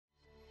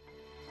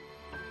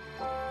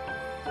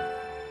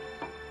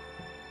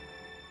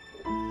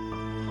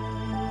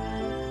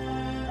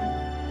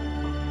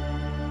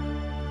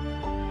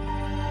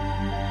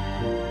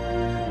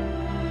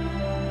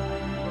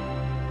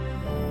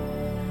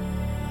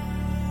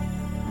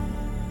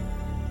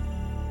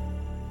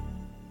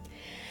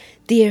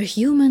Dear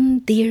human,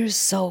 dear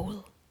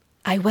soul,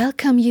 I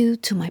welcome you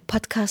to my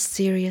podcast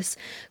series,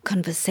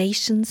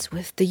 Conversations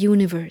with the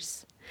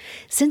Universe.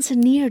 Since a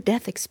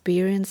near-death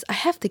experience, I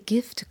have the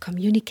gift to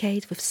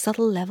communicate with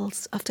subtle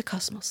levels of the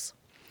cosmos.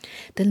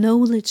 The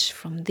knowledge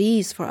from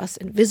these for us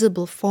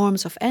invisible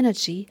forms of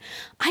energy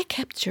I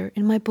capture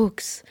in my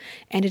books,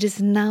 and it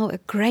is now a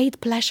great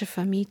pleasure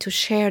for me to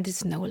share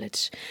this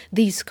knowledge,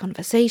 these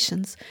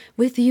conversations,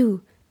 with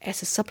you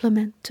as a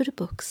supplement to the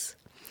books.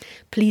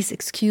 Please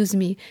excuse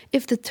me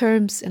if the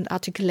terms and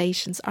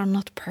articulations are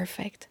not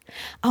perfect.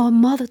 Our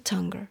mother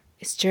tongue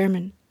is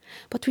German,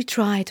 but we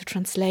try to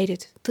translate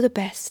it to the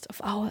best of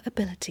our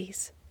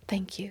abilities.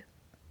 Thank you.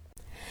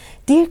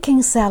 Dear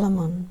King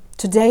Salomon,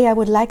 today I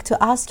would like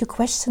to ask you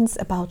questions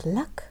about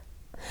luck.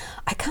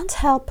 I can't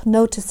help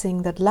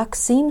noticing that luck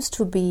seems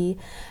to be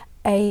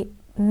a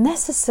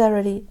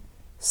necessary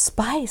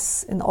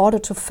spice in order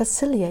to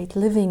facilitate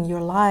living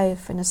your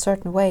life in a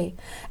certain way,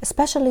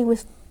 especially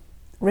with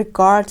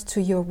regard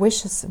to your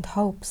wishes and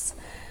hopes.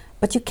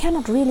 But you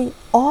cannot really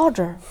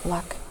order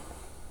luck,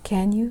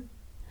 can you?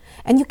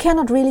 And you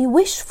cannot really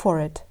wish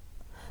for it.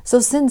 So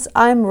since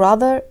I'm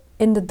rather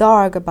in the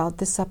dark about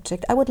this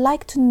subject, I would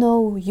like to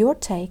know your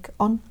take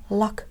on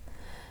luck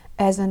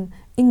as an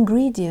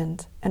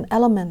ingredient, an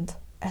element,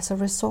 as a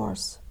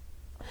resource.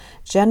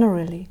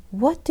 Generally,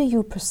 what do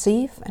you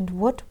perceive and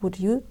what would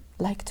you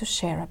like to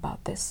share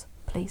about this,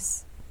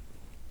 please?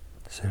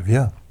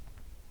 Sylvia,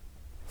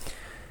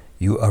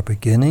 you are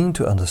beginning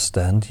to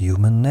understand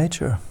human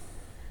nature.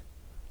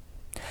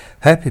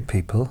 Happy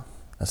people,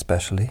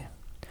 especially,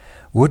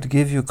 would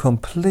give you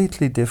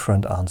completely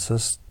different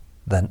answers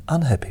than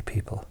unhappy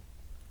people.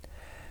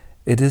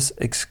 It is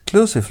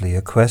exclusively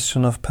a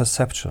question of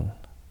perception,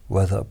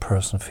 whether a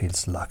person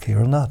feels lucky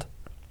or not.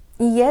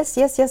 Yes,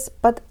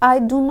 but I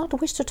do not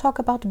wish to talk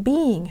about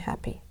being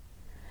happy.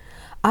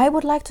 I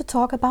would like to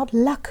talk about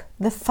luck,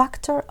 the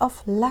factor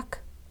of luck.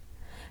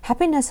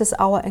 Happiness is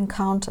our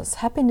encounters,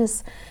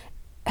 happiness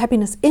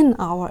in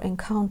our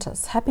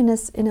encounters,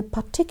 happiness in a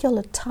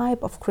particular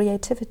type of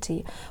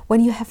creativity, when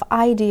you have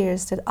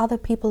ideas that other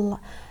people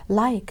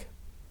like.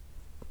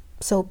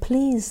 So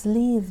please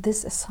leave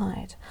this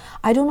aside.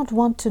 I do not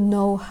want to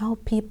know how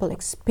people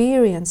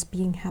experience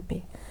being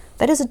happy.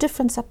 That is a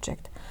different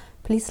subject.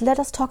 Please let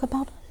us talk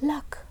about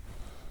luck.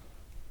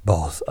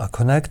 Both are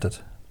connected.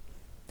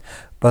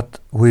 But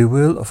we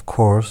will, of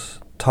course,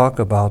 talk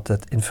about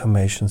that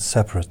information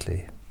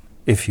separately,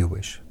 if you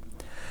wish.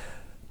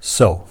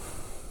 So,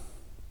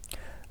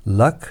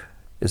 luck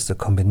is the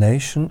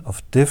combination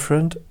of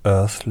different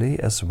earthly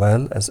as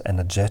well as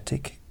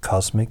energetic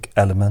cosmic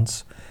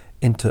elements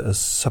into a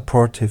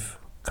supportive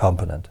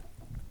component.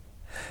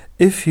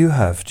 If you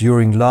have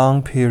during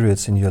long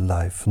periods in your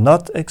life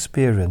not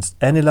experienced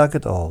any luck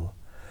at all,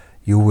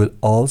 you will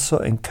also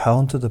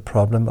encounter the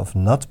problem of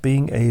not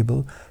being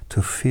able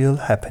to feel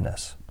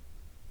happiness.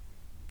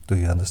 Do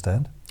you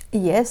understand?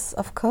 Yes,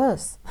 of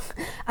course.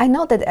 I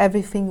know that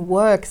everything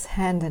works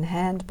hand in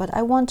hand, but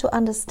I want to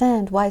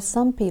understand why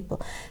some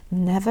people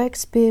never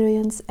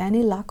experience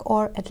any luck,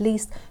 or at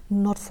least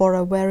not for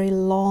a very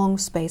long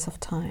space of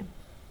time.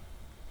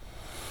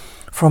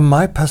 From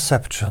my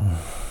perception,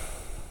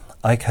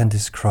 I can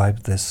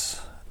describe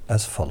this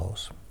as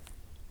follows.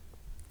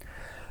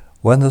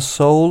 When the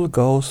soul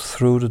goes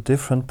through the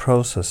different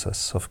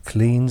processes of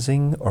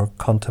cleansing or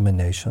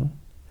contamination,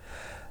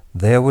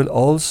 there will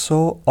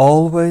also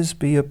always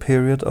be a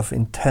period of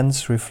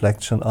intense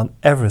reflection on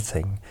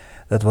everything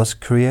that was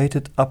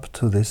created up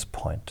to this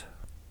point.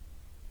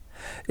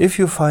 If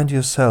you find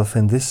yourself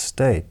in this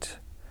state,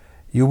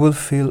 you will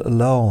feel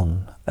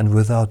alone and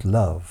without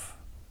love.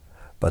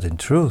 But in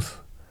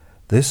truth,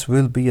 this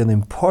will be an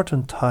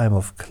important time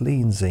of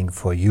cleansing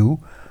for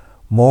you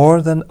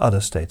more than other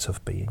states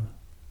of being.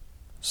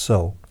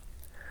 So,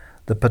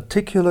 the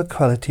particular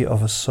quality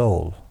of a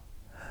soul,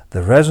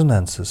 the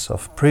resonances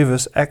of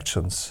previous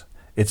actions,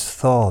 its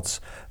thoughts,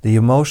 the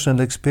emotional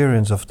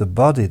experience of the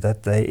body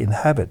that they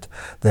inhabit,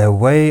 their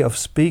way of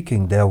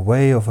speaking, their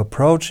way of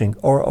approaching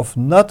or of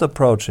not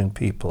approaching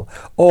people,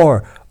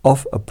 or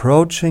of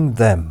approaching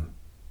them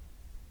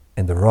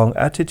in the wrong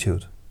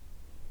attitude,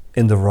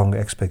 in the wrong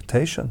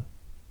expectation.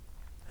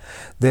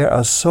 There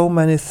are so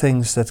many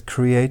things that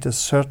create a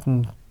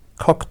certain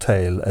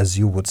cocktail, as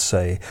you would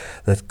say,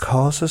 that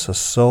causes a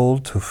soul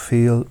to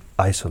feel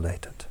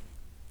isolated.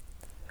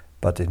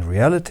 But in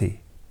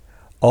reality,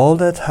 all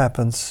that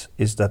happens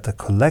is that the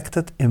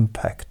collected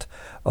impact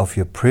of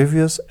your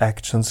previous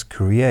actions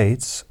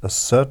creates a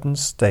certain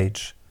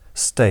state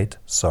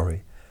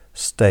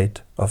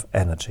of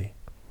energy.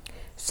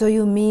 So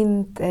you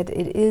mean that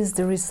it is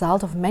the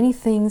result of many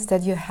things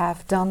that you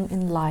have done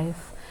in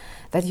life,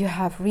 that you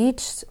have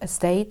reached a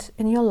state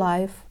in your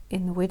life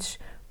in which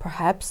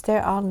perhaps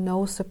there are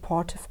no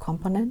supportive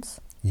components?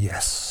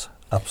 Yes,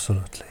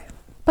 absolutely.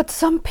 But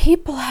some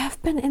people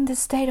have been in this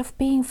state of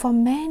being for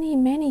many,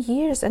 many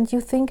years, and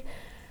you think,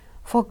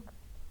 for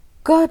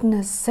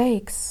goodness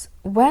sakes,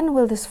 when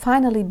will this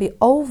finally be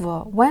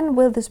over? When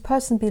will this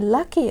person be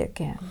lucky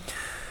again?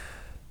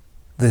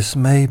 This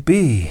may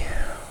be,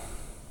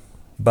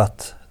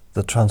 But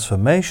the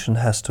transformation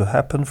has to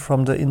happen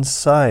from the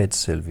inside,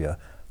 Sylvia,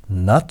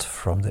 not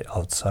from the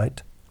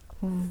outside.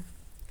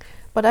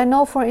 But I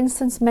know, for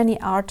instance, many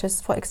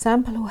artists, for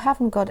example, who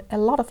haven't got a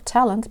lot of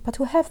talent, but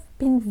who have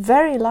been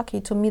very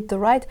lucky to meet the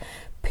right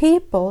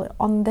people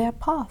on their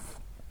path.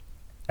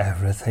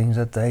 Everything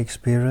that they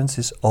experience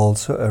is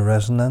also a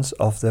resonance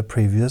of their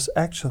previous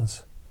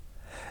actions.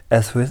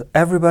 As with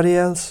everybody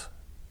else,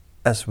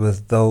 as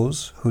with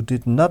those who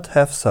did not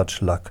have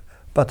such luck,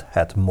 but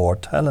had more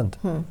talent.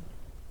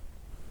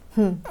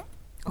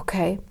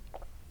 Okay.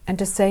 And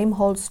the same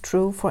holds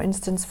true, for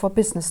instance, for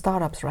business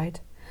startups,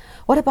 right?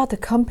 What about the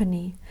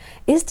company?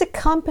 Is the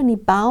company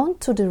bound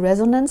to the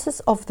resonances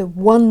of the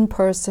one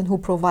person who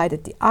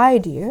provided the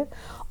idea,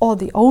 or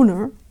the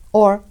owner,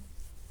 or,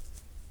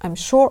 I'm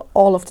sure,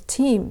 all of the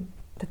team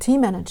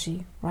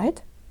energy, right?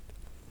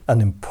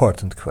 An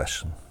important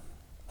question.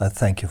 I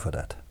thank you for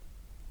that.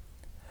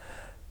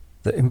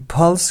 The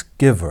impulse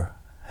giver,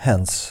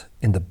 hence,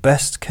 in the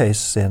best case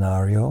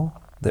scenario,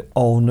 the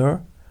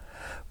owner,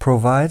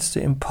 provides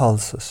the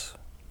impulses.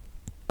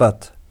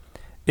 But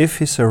if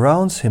he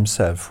surrounds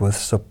himself with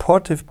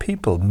supportive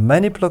people,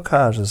 many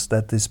blockages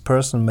that this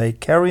person may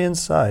carry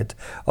inside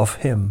of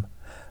him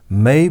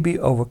may be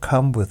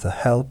overcome with the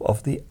help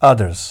of the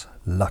other's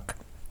luck.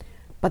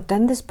 But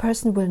then this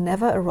person will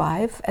never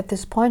arrive at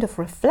this point of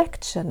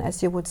reflection,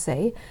 as you would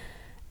say,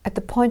 at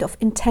the point of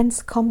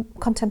intense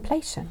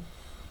contemplation.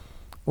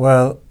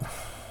 Well,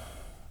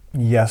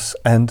 yes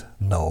and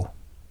no.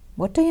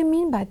 What do you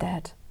mean by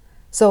that?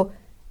 So,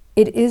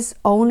 it is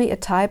only a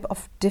type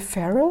of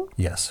deferral?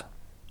 Yes.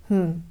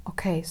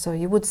 Okay, so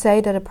you would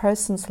say that a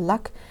person's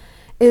luck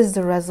is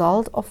the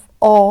result of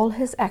all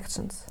his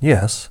actions.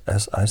 Yes,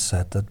 as I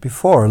said that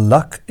before,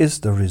 luck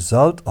is the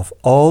result of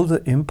all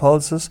the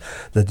impulses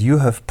that you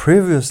have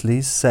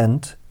previously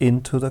sent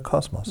into the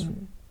cosmos.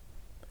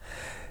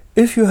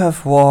 If you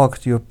have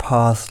walked your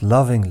path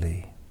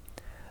lovingly,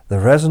 the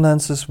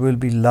resonances will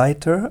be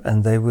lighter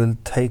and they will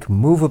take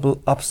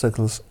movable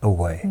obstacles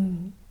away.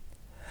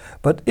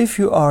 But if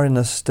you are in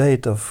a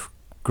state of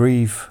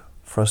grief,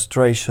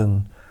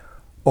 frustration,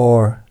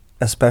 or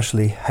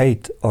especially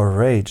hate or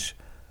rage,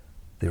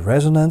 the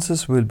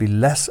resonances will be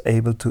less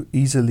able to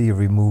easily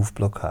remove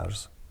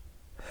blockages.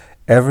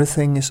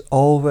 Everything is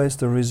always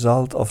the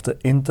result of the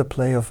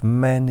interplay of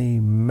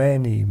many,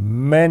 many,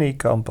 many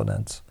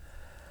components,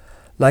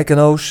 like an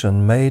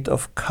ocean made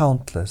of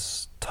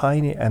countless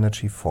tiny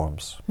energy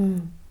forms.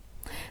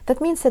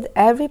 That means that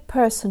every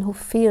person who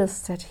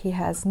feels that he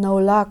has no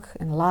luck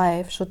in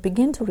life should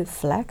begin to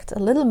reflect a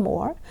little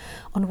more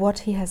on what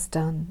he has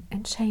done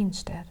and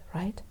change that,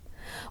 right?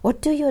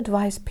 What do you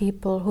advise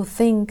people who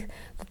think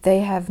that they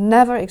have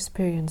never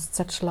experienced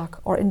such luck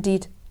or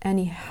indeed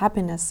any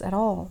happiness at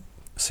all?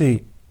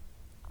 See,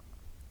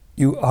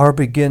 you are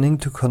beginning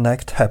to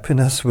connect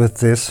happiness with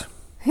this.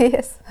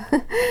 Yes,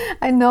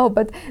 I know,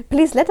 but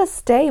please let us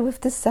stay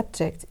with this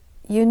subject.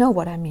 You know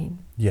what I mean.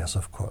 Yes,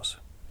 of course.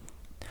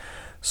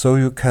 So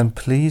you can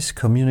please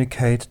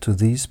communicate to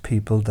these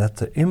people that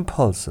the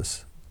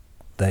impulses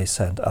they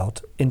send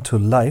out into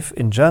life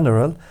in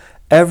general,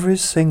 every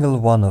single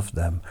one of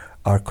them,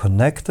 are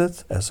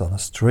connected as on a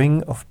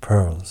string of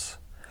pearls,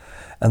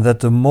 and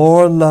that the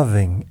more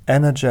loving,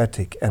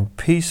 energetic and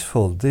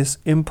peaceful these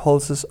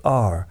impulses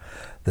are,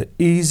 the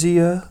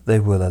easier they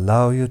will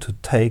allow you to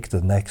take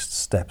the next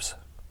steps.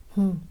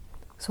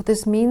 So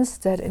this means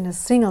that in a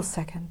single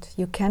second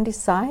you can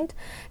decide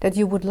that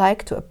you would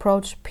like to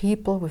approach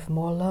people with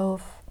more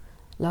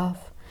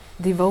love,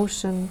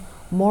 devotion,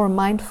 more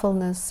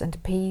mindfulness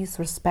and peace,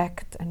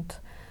 respect and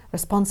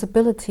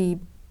responsibility,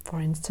 for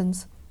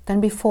instance,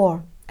 than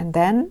before. And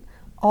then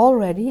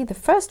already the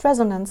first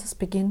resonances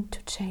begin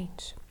to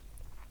change.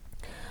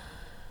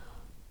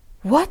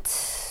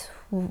 What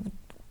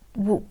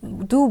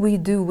do we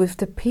do with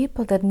the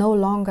people that no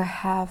longer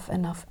have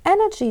enough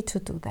energy to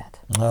do that?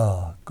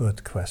 Oh,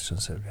 good question,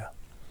 Sylvia.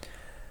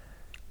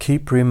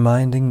 Keep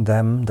reminding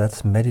them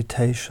that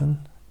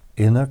meditation,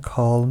 inner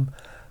calm,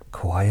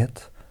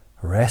 quiet,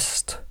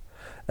 rest,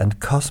 and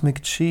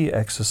cosmic chi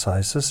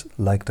exercises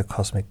like the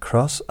cosmic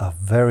cross are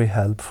very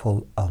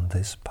helpful on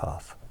this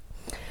path.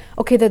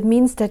 Okay, that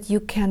means that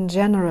you can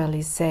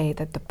generally say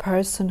that the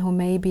person who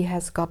maybe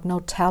has got no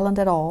talent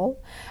at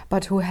all,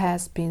 but who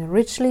has been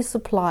richly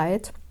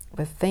supplied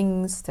with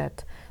things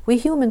that we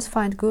humans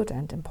find good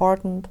and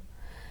important,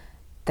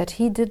 that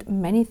he did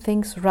many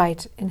things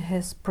right in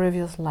his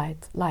previous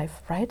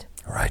life, right?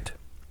 Right,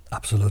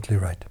 absolutely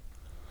right.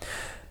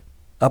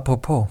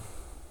 Apropos,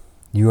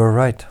 you are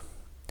right.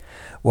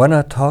 When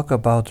I talk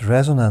about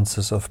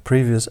resonances of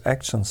previous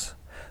actions,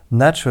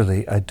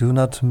 naturally, I do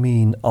not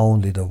mean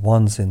only the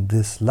ones in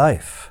this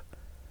life,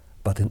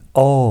 but in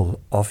all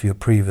of your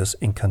previous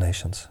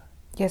incarnations.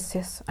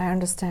 Yes, I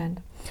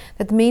understand.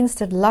 That means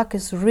that luck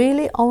is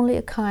really only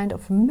a kind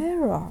of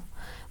mirror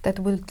that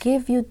will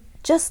give you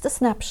just a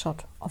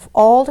snapshot of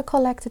all the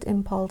collected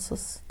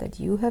impulses that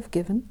you have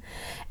given,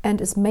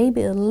 and is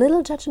maybe a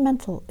little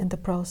judgmental in the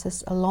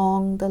process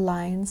along the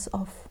lines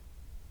of,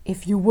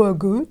 if you were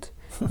good,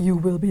 you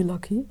will be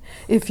lucky.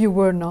 If you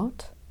were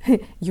not,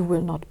 you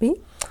will not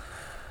be.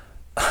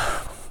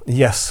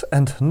 Yes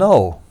and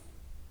no.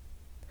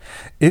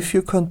 If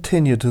you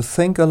continue to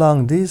think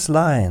along these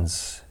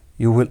lines,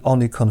 you will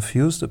only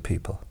confuse the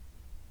people.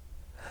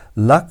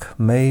 Luck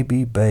may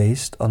be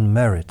based on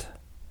merit,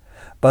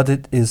 but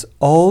it is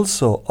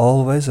also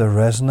always a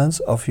resonance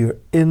of your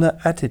inner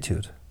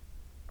attitude.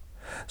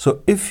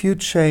 So if you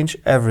change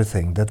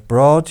everything that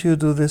brought you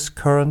to this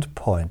current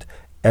point,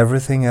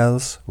 everything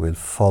else will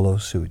follow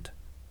suit.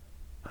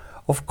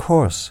 Of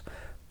course,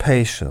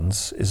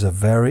 patience is a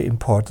very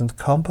important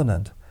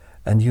component,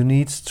 and you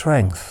need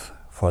strength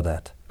for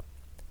that.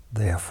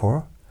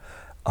 Therefore,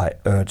 I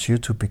urge you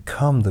to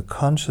become the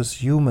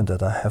conscious human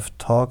that I have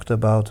talked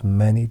about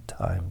many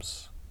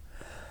times.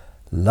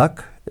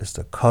 Luck is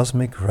the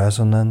cosmic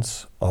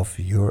resonance of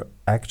your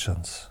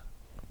actions.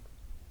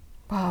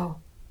 Wow.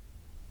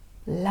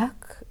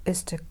 Luck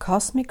is the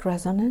cosmic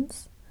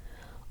resonance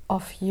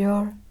of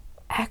your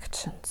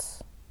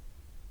actions.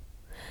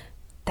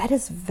 That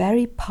is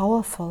very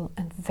powerful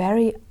and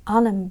very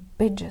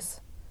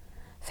unambiguous.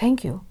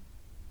 Thank you.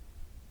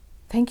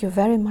 Thank you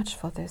very much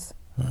for this.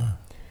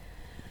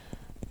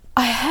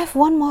 I have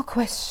one more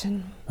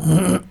question.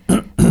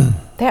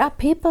 There are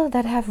people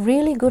that have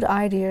really good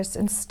ideas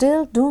and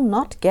still do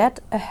not get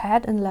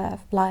ahead in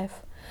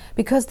life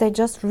because they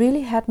just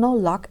really had no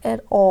luck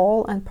at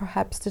all and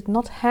perhaps did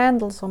not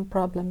handle some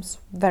problems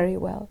very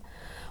well.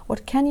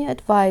 What can you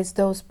advise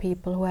those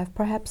people who have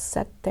perhaps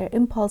set their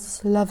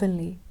impulses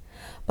lovingly,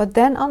 but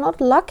then are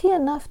not lucky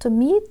enough to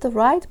meet the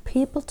right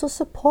people to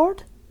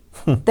support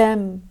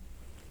them?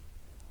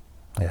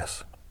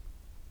 Yes,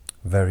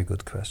 very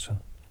good question.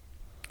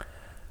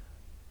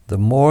 The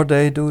more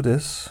they do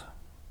this,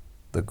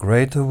 the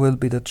greater will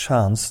be the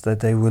chance that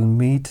they will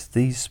meet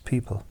these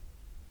people.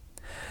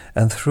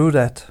 And through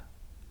that,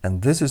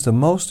 and this is the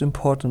most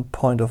important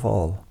point of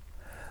all,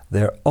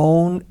 their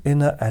own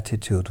inner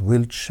attitude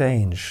will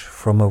change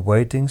from a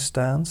waiting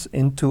stance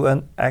into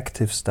an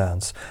active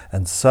stance,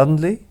 and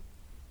suddenly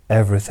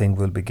everything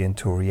will begin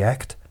to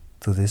react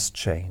to this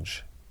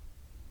change.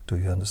 Do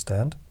you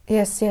understand?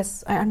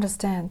 Yes, I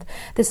understand.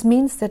 This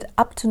means that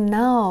up to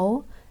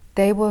now,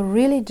 they were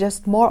really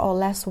just more or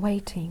less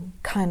waiting,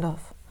 kind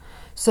of.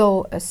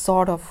 So a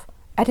sort of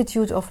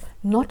attitude of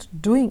not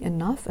doing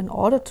enough in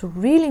order to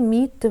really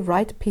meet the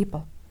right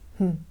people.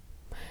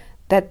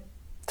 That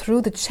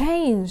through the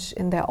change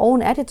in their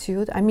own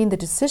attitude, I mean the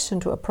decision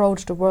to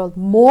approach the world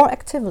more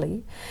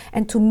actively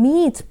and to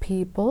meet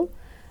people,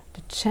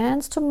 the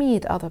chance to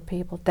meet other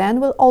people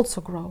then will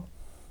also grow.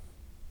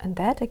 And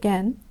that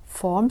again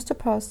forms the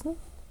person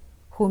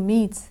who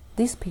meets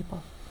these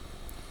people.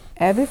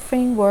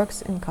 Everything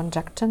works in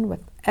conjunction with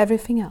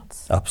everything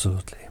else.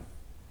 Absolutely.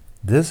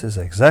 This is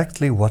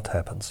exactly what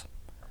happens.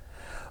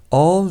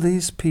 All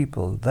these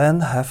people then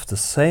have the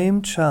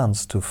same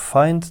chance to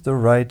find the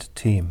right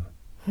team.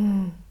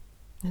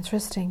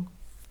 Interesting.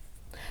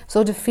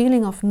 So the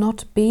feeling of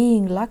not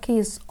being lucky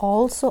is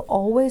also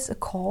always a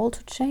call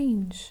to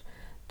change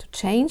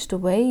the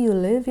way you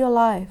live your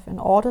life in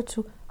order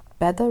to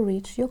better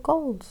reach your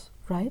goals,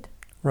 right?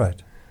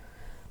 Right.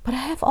 But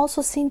I have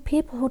also seen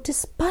people who,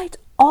 despite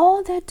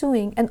all they're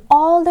doing and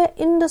all their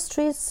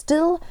industries,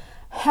 still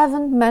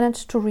haven't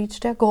managed to reach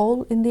their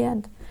goal in the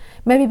end.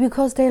 Maybe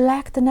because they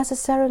lack the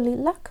necessarily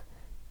luck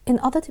in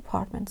other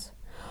departments.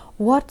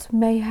 What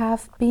may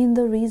have been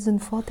the reason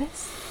for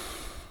this?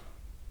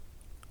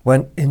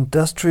 When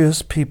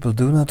industrious people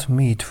do not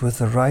meet with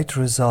the right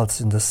results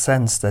in the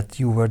sense that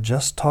you were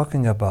just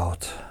talking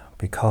about,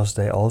 because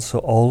they also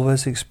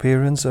always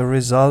experience a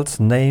result,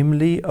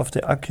 namely of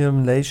the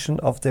accumulation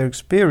of their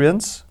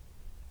experience,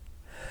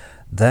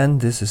 then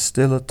this is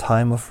still a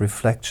time of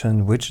reflection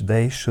in which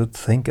they should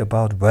think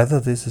about whether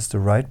this is the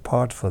right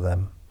part for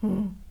them.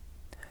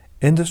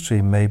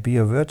 Industry may be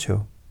a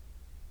virtue,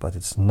 but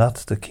it's not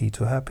the key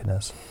to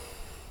happiness.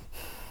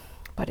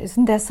 But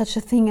isn't there such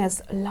a thing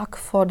as luck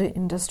for the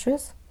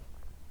industries?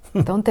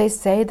 Don't they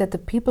say that the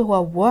people who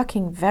are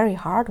working very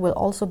hard will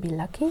also be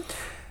lucky?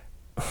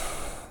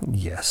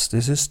 Yes,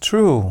 this is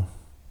true.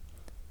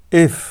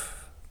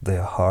 If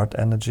their heart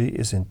energy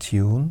is in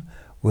tune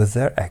with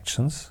their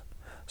actions,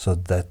 so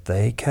that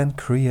they can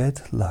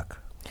create luck.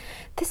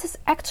 This is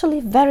actually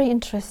very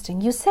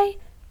interesting. You say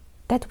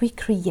that we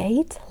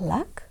create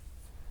luck?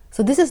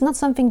 So this is not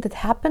something that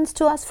happens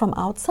to us from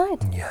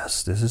outside?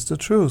 Yes, this is the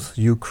truth.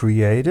 You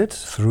create it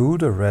through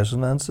the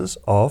resonances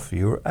of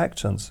your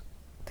actions.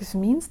 This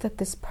means that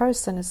this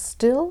person is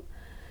still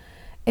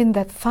in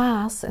that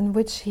phase in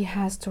which he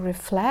has to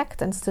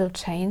reflect and still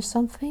change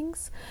some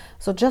things.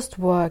 So just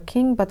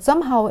working, but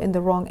somehow in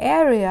the wrong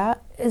area,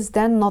 is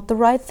then not the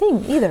right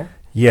thing either.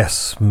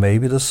 Yes,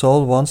 maybe the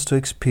soul wants to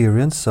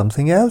experience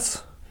something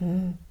else.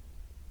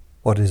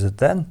 What is it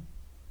then?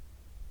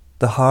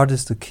 The heart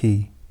is the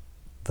key.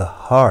 The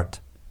heart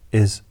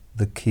is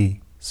the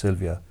key,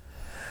 Sylvia.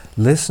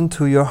 Listen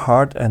to your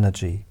heart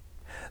energy.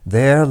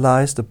 There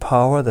lies the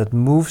power that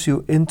moves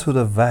you into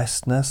the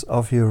vastness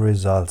of your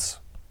results.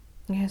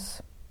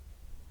 Yes.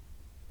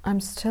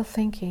 I'm still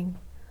thinking.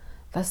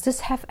 Does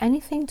this have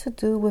anything to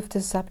do with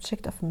the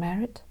subject of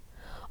merit?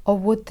 Or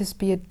would this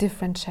be a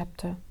different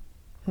chapter?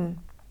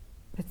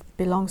 It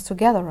belongs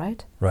together,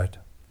 right? Right.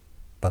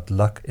 But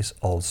luck is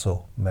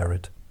also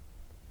merit.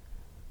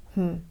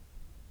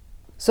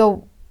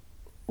 So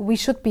we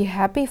should be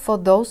happy for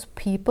those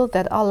people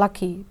that are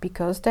lucky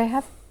because they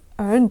have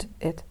earned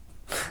it.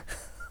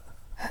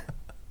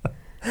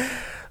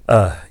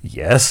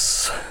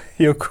 Yes,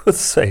 you could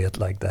say it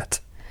like that.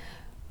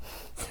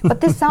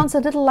 But this sounds a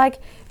little like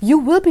you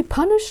will be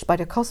punished by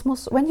the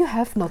cosmos when you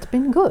have not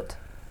been good.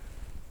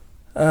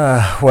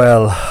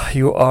 Well,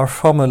 you are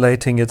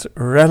formulating it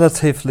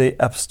relatively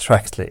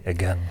abstractly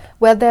again.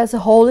 Well, there's a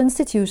whole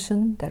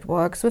institution that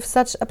works with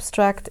such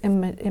abstract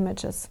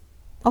images.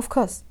 Of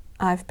course,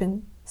 I've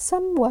been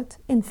somewhat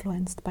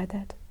influenced by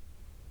that.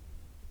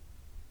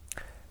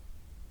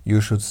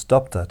 You should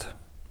stop that.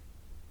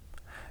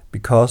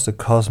 Because the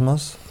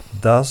cosmos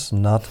does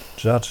not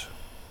judge.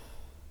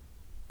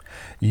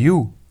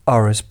 You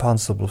are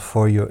responsible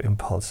for your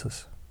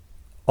impulses.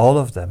 All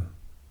of them.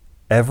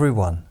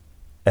 Everyone.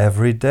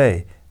 Every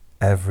day.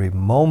 Every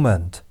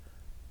moment.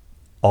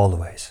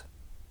 Always.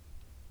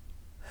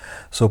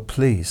 So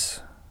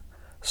please,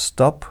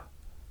 stop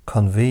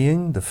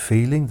conveying the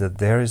feeling that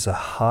there is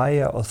a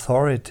higher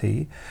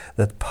authority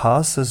that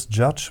passes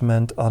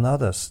judgment on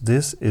others.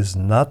 This is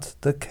not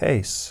the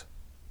case.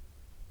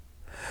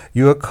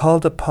 You are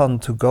called upon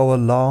to go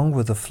along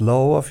with the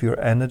flow of your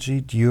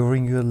energy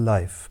during your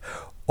life,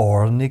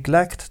 or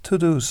neglect to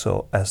do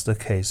so, as the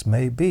case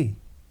may be.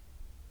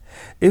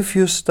 If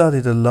you study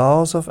the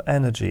laws of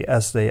energy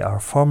as they are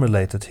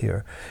formulated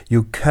here,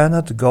 you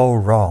cannot go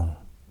wrong.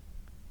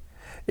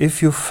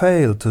 If you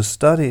fail to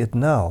study it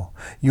now,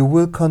 you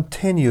will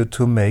continue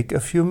to make a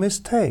few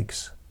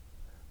mistakes.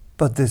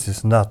 But this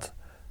is not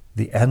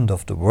the end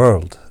of the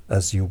world,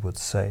 as you would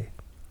say.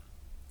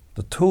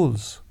 The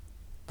tools,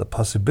 the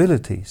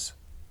possibilities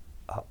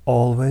are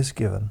always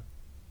given.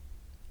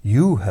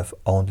 You have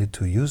only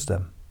to use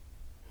them.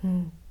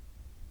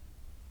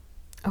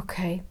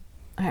 Okay,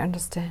 I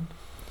understand.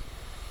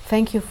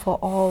 Thank you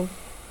for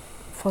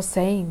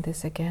saying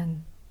this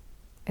again.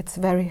 It's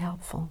very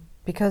helpful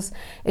because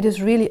it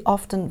is really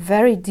often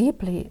very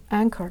deeply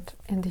anchored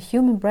in the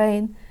human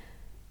brain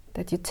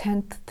that you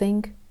tend to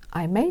think,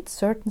 I made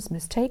certain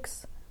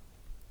mistakes,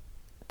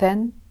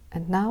 then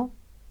and now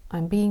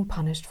I'm being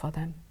punished for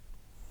them.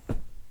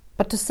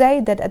 But to say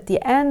that at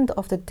the end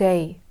of the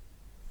day,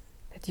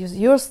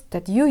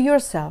 that you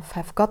yourself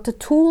have got the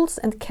tools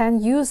and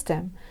can use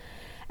them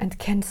and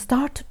can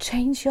start to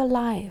change your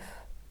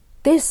life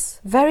this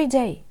very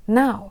day,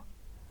 now.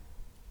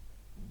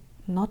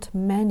 Not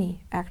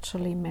many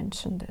actually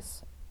mention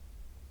this.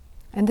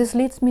 And this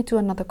leads me to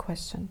another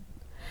question.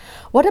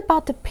 What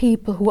about the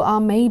people who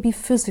are maybe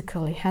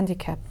physically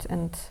handicapped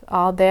and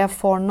are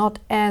therefore not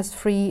as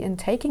free in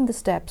taking the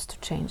steps to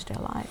change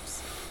their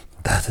lives?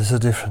 That is a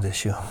different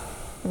issue.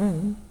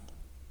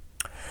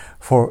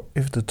 For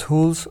if the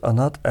tools are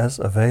not as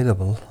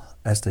available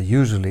as they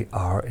usually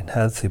are in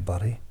healthy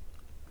body,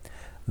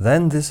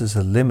 then this is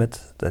a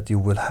limit that you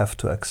will have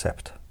to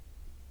accept.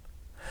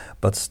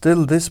 But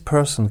still this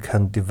person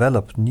can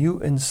develop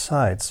new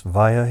insights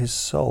via his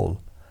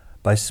soul,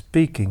 by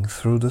speaking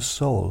through the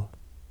soul.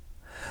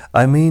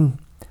 I mean,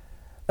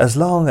 as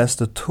long as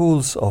the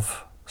tools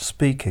of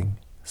speaking,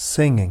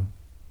 singing,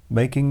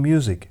 making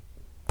music,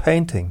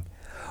 painting,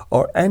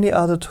 or any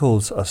other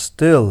tools are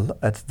still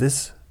at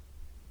this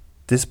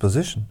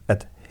disposition,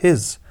 at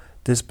his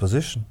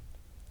disposition.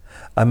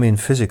 I mean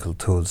physical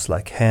tools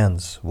like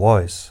hands,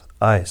 voice,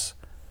 eyes.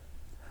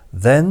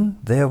 Then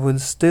there will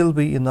still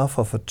be enough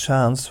of a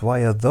chance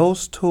via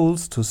those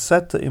tools to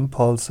set the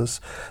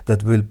impulses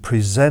that will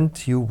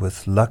present you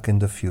with luck in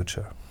the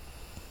future.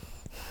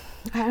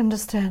 I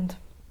understand.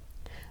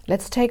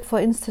 Let's take, for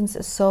instance,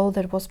 a soul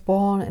that was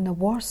born in a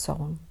war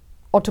zone.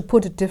 Or to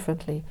put it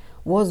differently,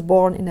 was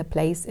born in a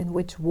place in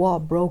which war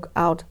broke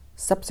out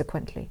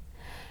subsequently.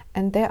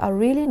 And there are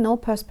really no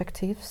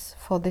perspectives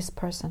for this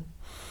person.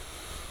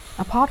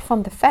 Apart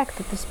from the fact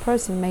that this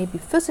person may be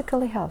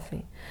physically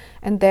healthy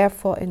and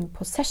therefore in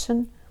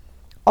possession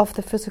of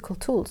the physical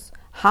tools,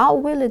 how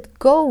will it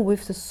go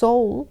with the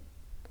soul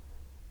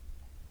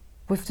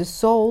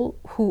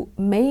who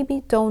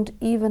maybe don't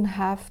even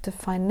have the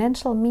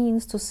financial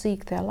means to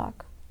seek their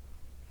luck?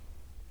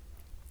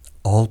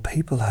 All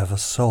people have a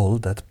soul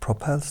that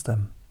propels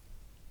them.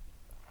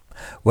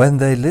 When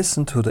they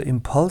listen to the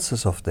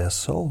impulses of their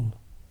soul,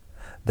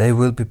 they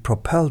will be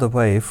propelled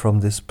away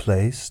from this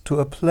place to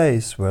a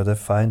place where they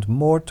find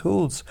more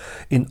tools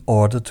in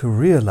order to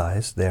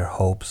realize their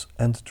hopes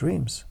and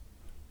dreams.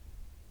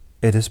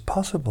 It is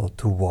possible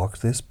to walk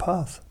this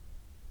path.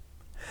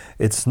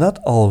 It's not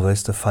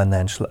always the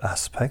financial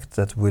aspect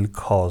that will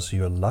cause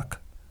your luck,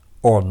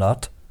 or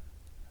not,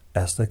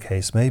 as the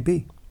case may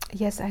be.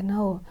 Yes, I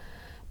know.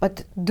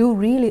 But do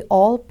really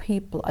all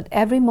people at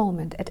every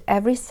moment, at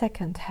every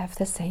second, have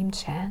the same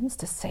chance,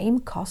 the same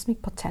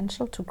cosmic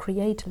potential to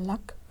create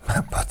luck?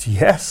 But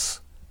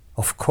yes,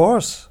 of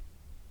course.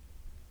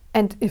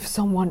 And if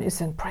someone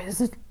is in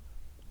prison?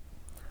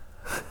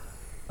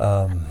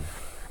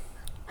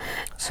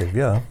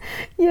 Sylvia,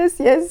 Yes,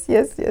 yes,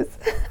 yes, yes.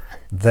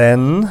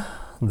 then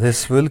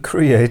this will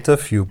create a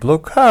few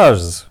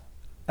blockades,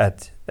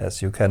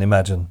 as you can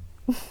imagine.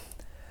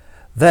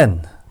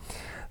 Then,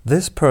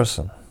 this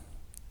person,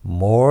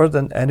 more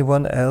than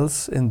anyone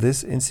else in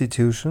this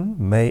institution,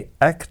 may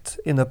act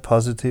in a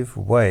positive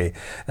way,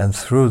 and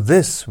through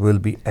this will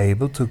be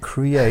able to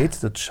create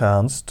the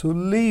chance to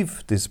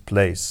leave this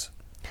place.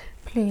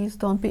 Please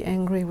don't be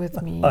angry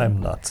with me.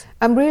 I'm not.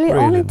 I'm really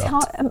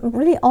not. I'm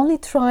really only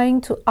trying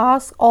to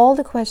ask all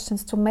the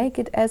questions to make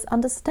it as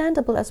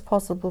understandable as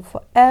possible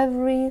for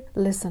every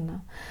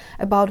listener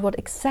about what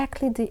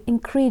exactly the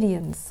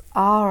ingredients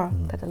are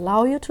that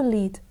allow you to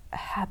lead a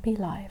happy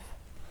life.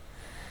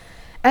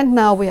 And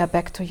now we are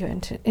back to your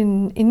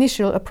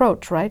initial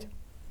approach, right?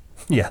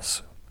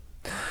 Yes.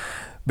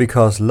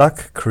 Because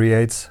luck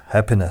creates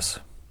happiness.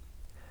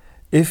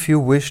 If you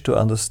wish to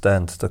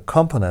understand the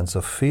components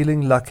of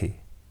feeling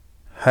lucky,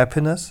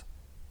 happiness,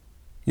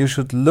 you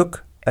should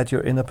look at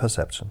your inner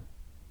perception.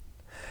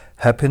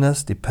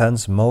 Happiness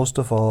depends most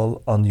of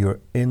all on your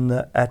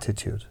inner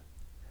attitude.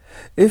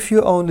 If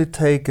you only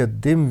take a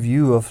dim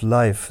view of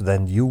life,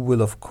 then you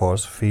will of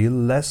course feel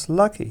less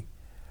lucky.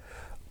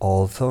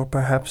 Although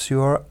perhaps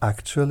you are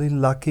actually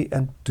lucky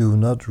and do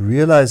not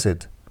realize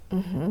it.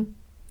 Mm-hmm.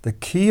 The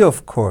key,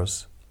 of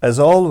course, as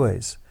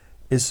always,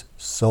 is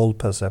soul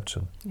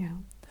perception. Yeah.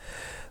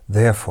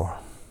 Therefore,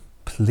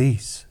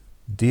 please,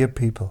 dear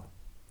people,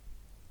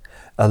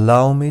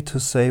 allow me to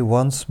say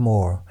once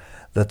more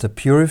that the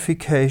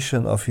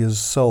purification of your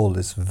soul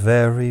is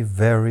very,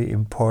 very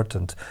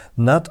important,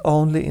 not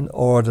only in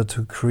order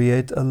to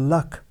create a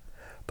luck,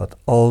 but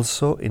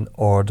also in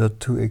order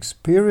to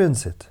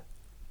experience it.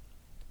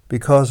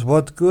 Because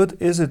what good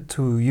is it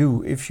to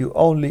you if you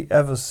only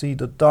ever see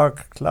the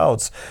dark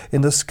clouds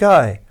in the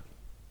sky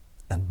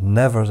and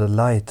never the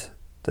light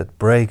that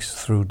breaks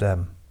through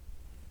them?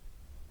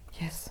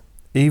 Yes.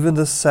 Even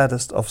the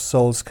saddest of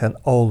souls can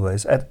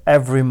always, at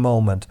every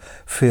moment,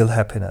 feel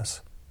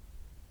happiness.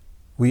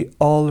 We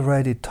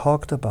already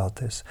talked about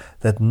this,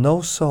 that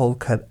no soul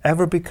can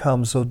ever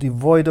become so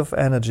devoid of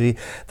energy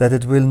that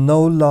it will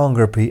no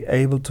longer be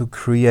able to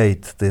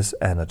create this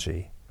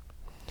energy.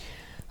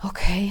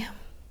 Okay.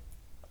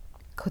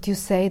 Could you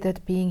say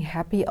that being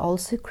happy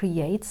also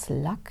creates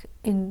luck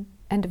and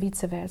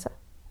vice versa?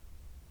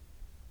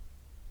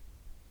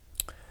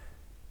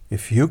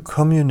 If you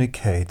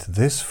communicate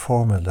this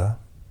formula,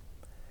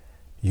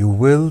 you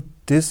will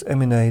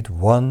disseminate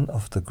one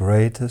of the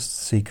greatest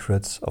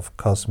secrets of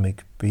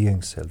cosmic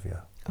being,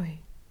 Sylvia.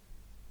 Oi.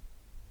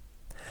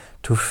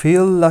 To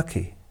feel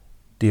lucky,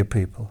 dear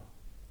people,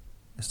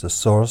 is the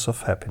source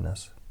of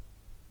happiness.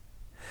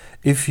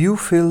 If you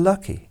feel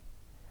lucky,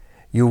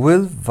 you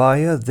will,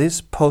 via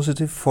these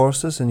positive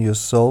forces in your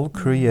soul,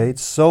 create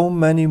so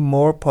many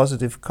more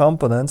positive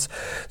components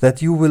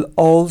that you will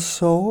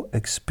also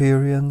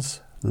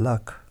experience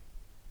luck.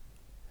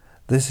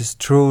 This is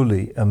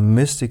truly a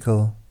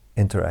mystical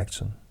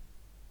interaction.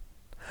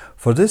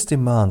 For this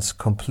demands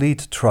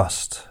complete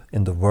trust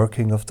in the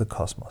working of the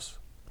cosmos.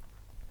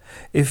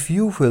 If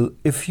you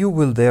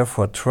will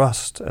therefore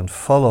trust and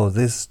follow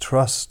this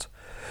trust,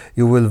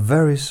 you will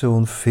very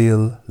soon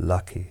feel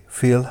lucky,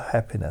 feel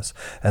happiness,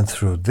 and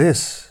through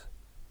this,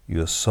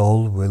 your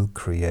soul will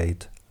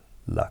create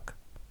luck.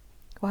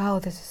 Wow,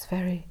 this is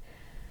very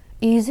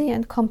easy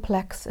and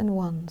complex in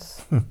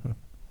once.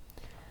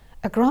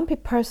 A grumpy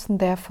person,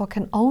 therefore,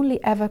 can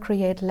only ever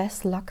create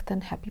less luck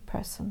than a happy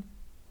person.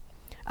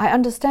 I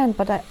understand,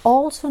 but I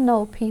also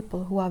know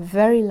people who are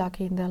very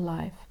lucky in their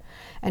life,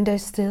 and they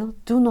still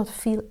do not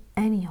feel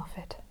any of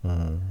it.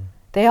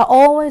 They are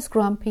always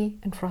grumpy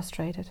and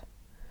frustrated.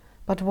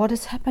 But what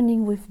is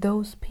happening with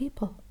those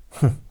people?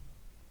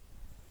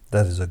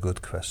 That is a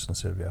good question,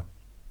 Sylvia.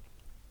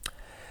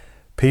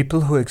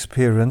 People who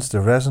experience the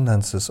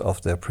resonances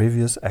of their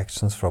previous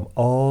actions from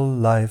all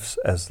lives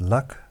as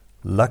luck,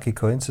 lucky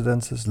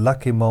coincidences,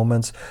 lucky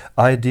moments,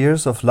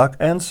 ideas of luck,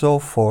 and so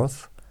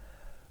forth,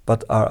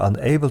 but are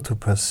unable to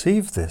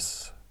perceive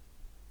this,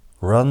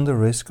 run the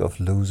risk of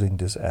losing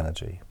this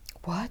energy.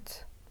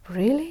 What?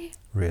 Really?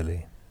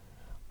 Really.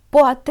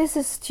 But this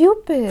is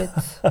stupid.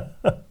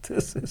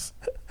 This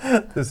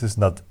is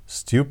not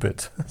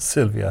stupid,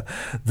 Sylvia.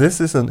 This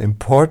is an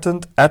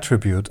important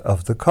attribute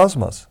of the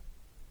cosmos.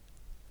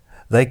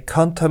 They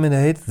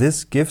contaminate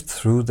this gift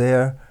through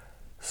their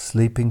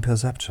sleeping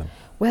perception.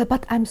 Well,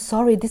 but I'm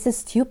sorry, this is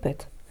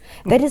stupid.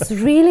 That is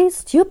really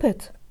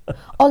stupid.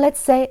 Or let's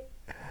say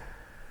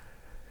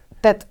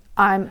that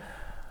I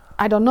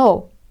don't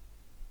know,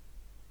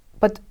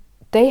 but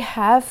they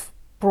have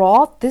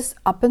brought this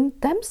upon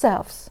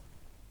themselves.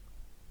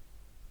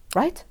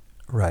 Right?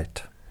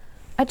 Right.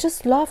 I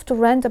just love to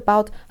rant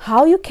about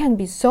how you can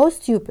be so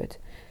stupid.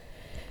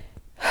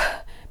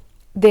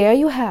 There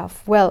you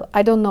have, well,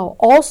 I don't know,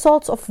 all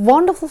sorts of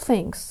wonderful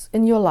things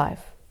in your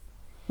life.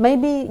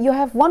 Maybe you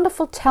have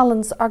wonderful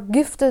talents, are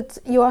gifted,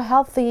 you are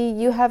healthy,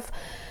 you have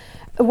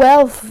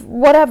wealth,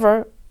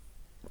 whatever,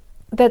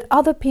 that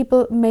other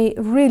people may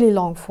really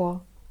long for.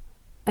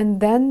 and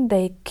then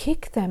they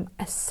kick them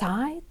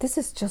aside? This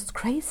is just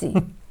crazy.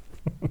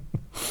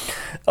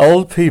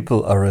 All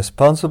people are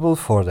responsible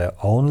for their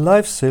own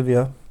life,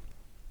 Sylvia.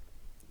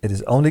 It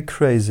is only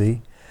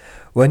crazy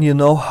when you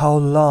know how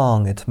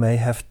long it may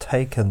have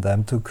taken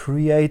them to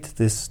create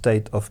this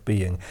state of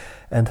being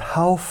and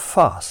how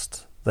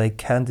fast they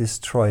can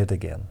destroy it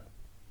again.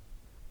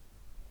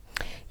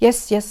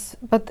 Yes,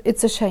 but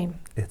it's a shame.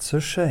 It's a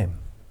shame.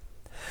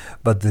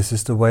 But this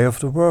is the way of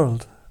the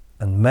world,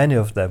 and many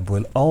of them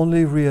will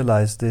only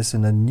realize this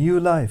in a new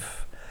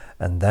life,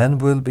 and then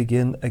will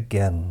begin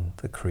again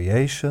the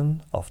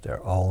creation of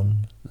their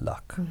own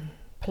luck.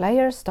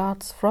 Player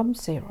starts from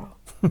zero.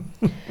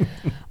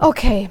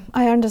 Okay,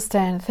 I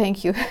understand,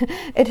 thank you.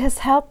 It has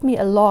helped me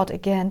a lot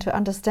again to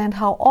understand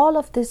how all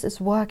of this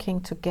is working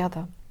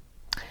together.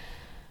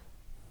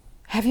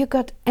 Have you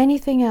got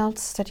anything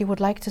else that you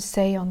would like to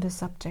say on this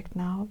subject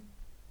now?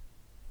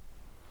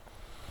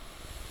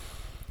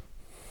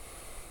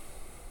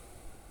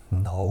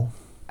 No.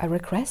 A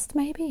request,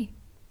 maybe?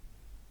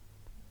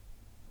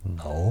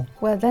 No.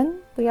 Well,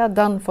 then we are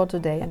done for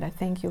today, and I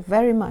thank you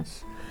very much.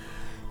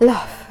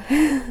 Love.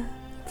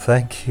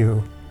 Thank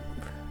you,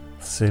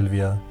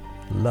 Sylvia.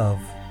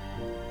 Love.